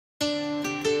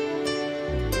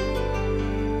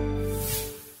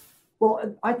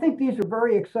Well, I think these are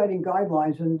very exciting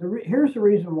guidelines, and here's the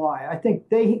reason why. I think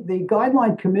the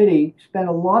guideline committee spent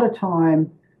a lot of time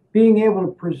being able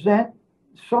to present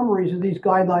summaries of these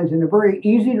guidelines in a very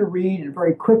easy to read and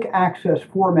very quick access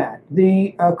format.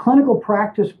 The clinical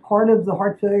practice part of the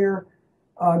heart failure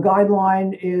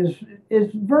guideline is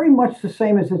very much the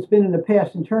same as it's been in the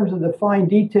past in terms of the fine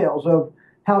details of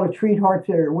how to treat heart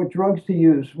failure, what drugs to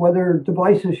use, whether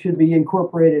devices should be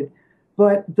incorporated.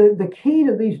 But the key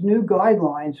to these new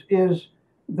guidelines is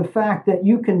the fact that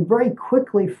you can very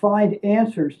quickly find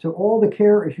answers to all the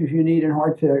care issues you need in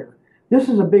heart failure. This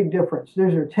is a big difference. There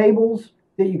are tables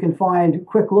that you can find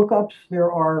quick lookups.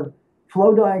 There are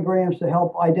flow diagrams to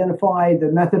help identify the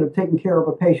method of taking care of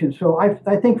a patient. So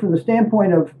I think from the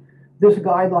standpoint of this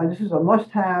guideline, this is a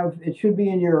must-have. It should be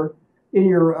in your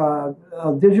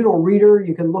digital reader.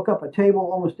 You can look up a table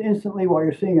almost instantly while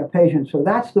you're seeing a patient. So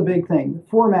that's the big thing. The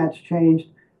format's changed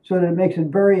so that it makes it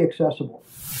very accessible.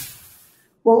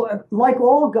 Well, like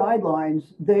all guidelines,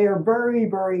 they are very,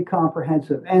 very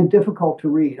comprehensive and difficult to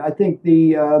read. I think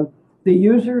the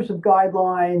users of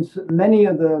guidelines, many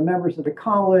of the members of the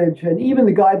college, and even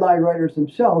the guideline writers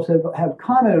themselves have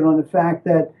commented on the fact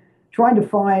that trying to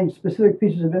find specific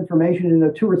pieces of information in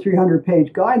a 200 or 300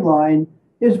 page guideline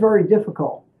is very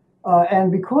difficult.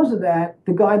 And because of that,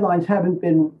 the guidelines haven't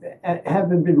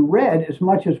been read as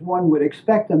much as one would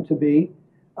expect them to be.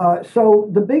 So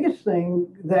the biggest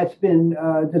thing that's been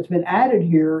added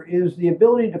here is the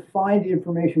ability to find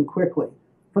information quickly.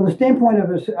 From the standpoint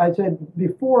of, as I said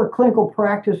before, clinical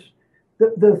practice,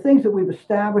 the things that we've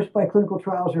established by clinical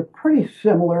trials are pretty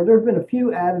similar. There have been a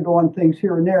few added on things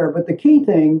here and there, but the key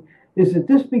thing is that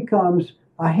this becomes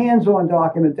a hands-on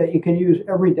document that you can use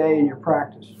every day in your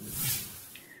practice.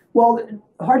 Well,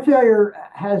 heart failure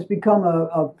has become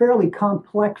a fairly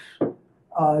complex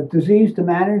disease to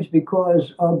manage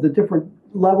because of the different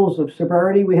levels of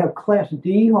severity. We have Class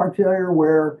D heart failure,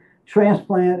 where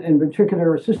transplant and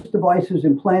ventricular assist devices,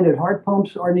 implanted heart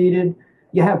pumps are needed.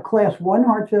 You have Class 1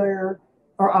 heart failure,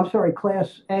 or I'm sorry,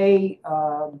 Class A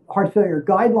heart failure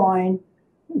guideline,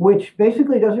 which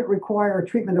basically doesn't require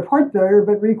treatment of heart failure,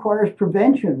 but requires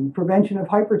prevention of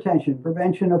hypertension,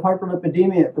 prevention of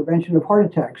hyperlipidemia, prevention of heart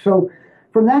attack. So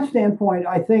from that standpoint,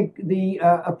 I think the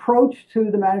approach to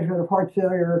the management of heart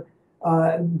failure,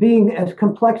 being as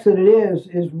complex as it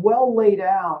is well laid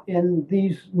out in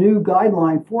these new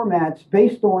guideline formats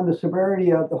based on the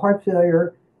severity of the heart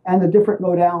failure and the different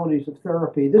modalities of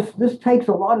therapy. This takes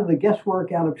a lot of the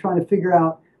guesswork out of trying to figure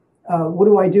out what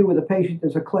do I do with a patient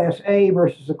that's a Class A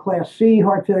versus a Class C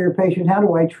heart failure patient? How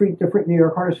do I treat different New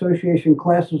York Heart Association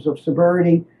classes of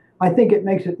severity? I think it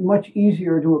makes it much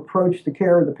easier to approach the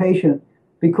care of the patient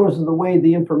because of the way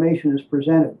the information is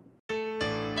presented.